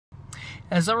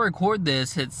As I record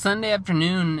this, it's Sunday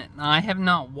afternoon. I have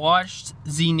not watched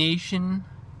Z Nation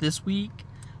this week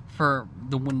for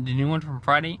the new one from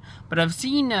Friday, but I've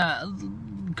seen a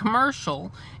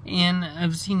commercial and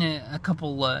I've seen a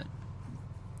couple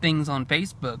things on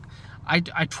Facebook. I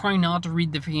try not to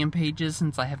read the fan pages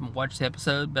since I haven't watched the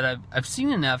episode, but I've seen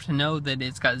enough to know that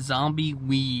it's got zombie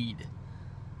weed.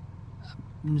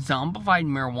 Zombified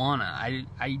marijuana.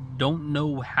 I don't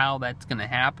know how that's going to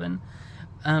happen.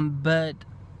 But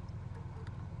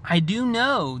I do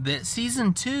know that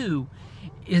season 2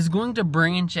 is going to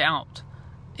branch out.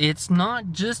 It's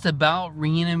not just about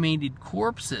reanimated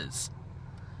corpses.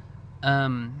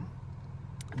 They're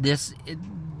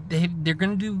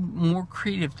going to do more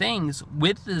creative things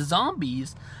with the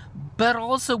zombies, but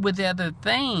also with other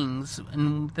things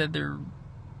and with other.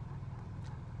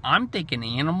 I'm thinking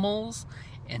animals,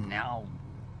 and now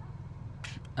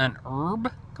an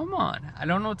herb. Come on, I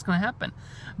don't know what's going to happen,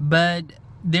 but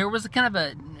there was a kind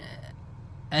of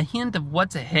a hint of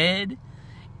what's ahead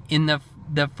in the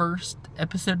first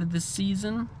episode of this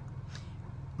season.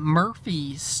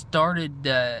 Murphy started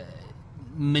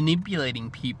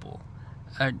manipulating people,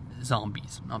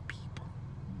 zombies, not people.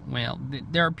 Well,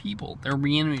 there are people. They're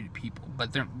reanimated people,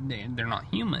 but they're not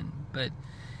human. But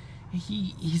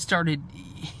he started.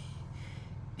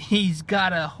 He's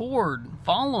got a horde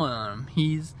following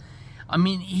him.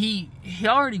 He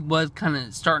already was kind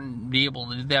of starting to be able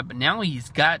to do that, but now he's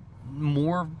got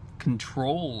more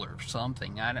control or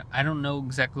something. I don't know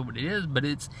exactly what it is, but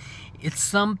it's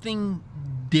something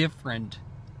different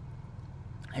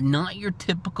and not your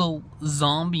typical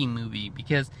zombie movie,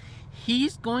 because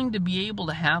he's going to be able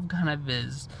to have kind of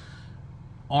his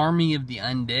army of the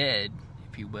undead,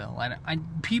 if you will.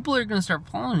 People are going to start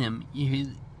following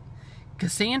him.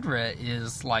 Cassandra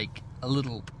is like a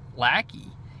little lackey,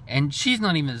 and she's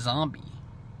not even a zombie,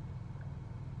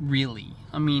 really.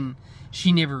 I mean,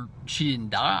 she didn't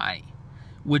die,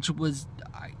 which was,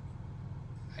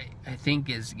 I think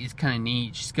is kind of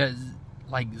neat. She's got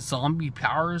like zombie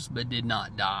powers, but did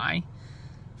not die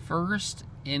first,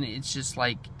 and it's just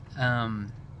like,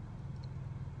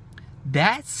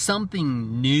 that's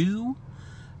something new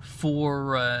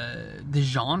for the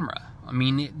genre. I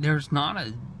mean, there's not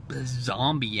a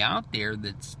zombie out there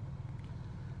that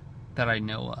I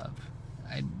know of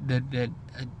that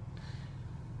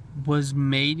was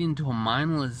made into a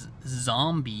mindless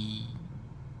zombie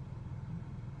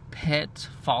pet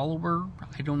follower.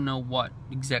 I don't know what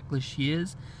exactly she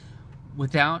is,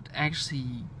 without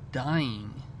actually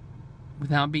dying,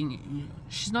 without being.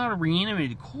 She's not a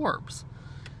reanimated corpse,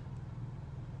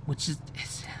 which is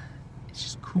it's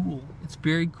just cool. It's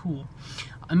very cool.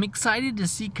 I'm excited to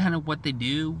see kind of what they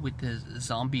do with the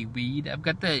zombie weed. I've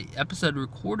got the episode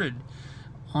recorded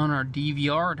on our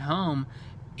DVR at home,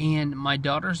 and my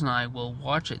daughters and I will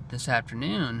watch it this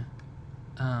afternoon.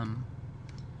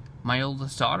 My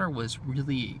oldest daughter was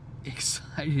really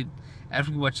excited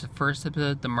after we watched the first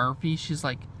episode, the Murphy. She's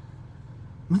like,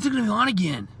 "When's it going to be on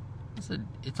again?" I said,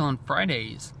 "It's on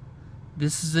Fridays.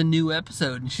 This is a new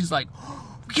episode." And she's like,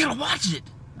 "Oh, we gotta watch it."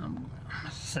 I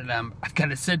said, I've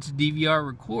got it set to DVR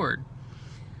record,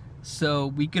 so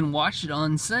we can watch it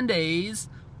on Sundays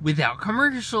without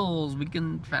commercials. We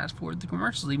can fast forward the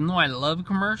commercials. Even though I love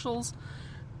commercials,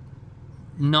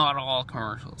 not all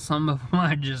commercials. Some of them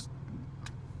I just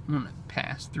want to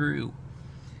pass through.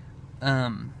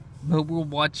 But we'll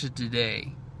watch it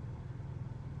today,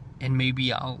 and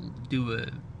maybe I'll do a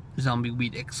zombie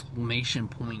weed exclamation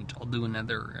point. I'll do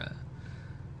another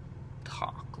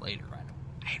talk later.